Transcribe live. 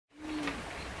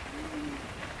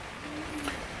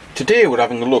Today we're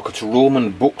having a look at a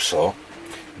Roman bucksaw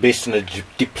based on a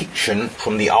depiction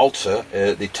from the altar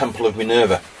at the Temple of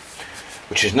Minerva,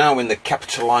 which is now in the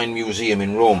Capitoline Museum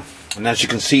in Rome. And as you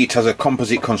can see, it has a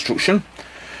composite construction.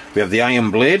 We have the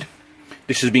iron blade.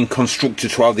 This has been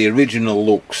constructed to have the original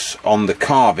looks on the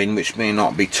carving, which may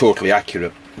not be totally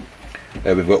accurate.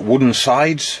 We've got wooden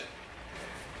sides,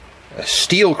 a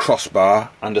steel crossbar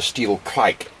and a steel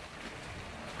clyke.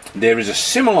 There is a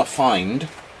similar find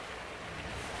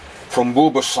from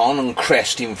Bucksaw and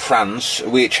Crest in France,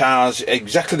 which has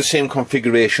exactly the same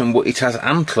configuration, but it has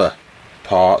antler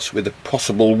parts with a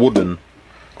possible wooden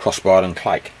crossbar and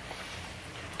clyke.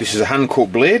 This is a hand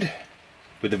cut blade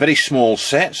with a very small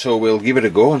set, so we'll give it a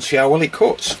go and see how well it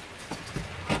cuts.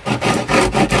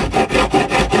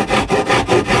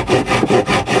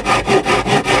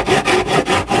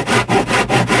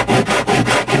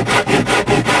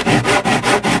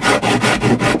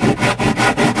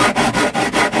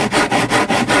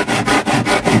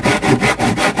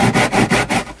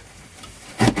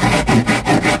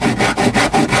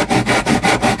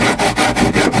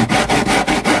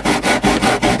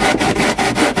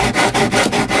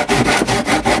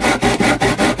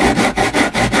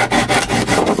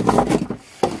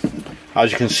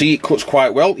 As you can see, it cuts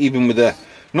quite well, even with a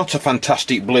not a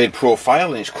fantastic blade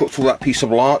profile, and it's cut through that piece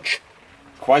of larch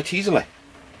quite easily.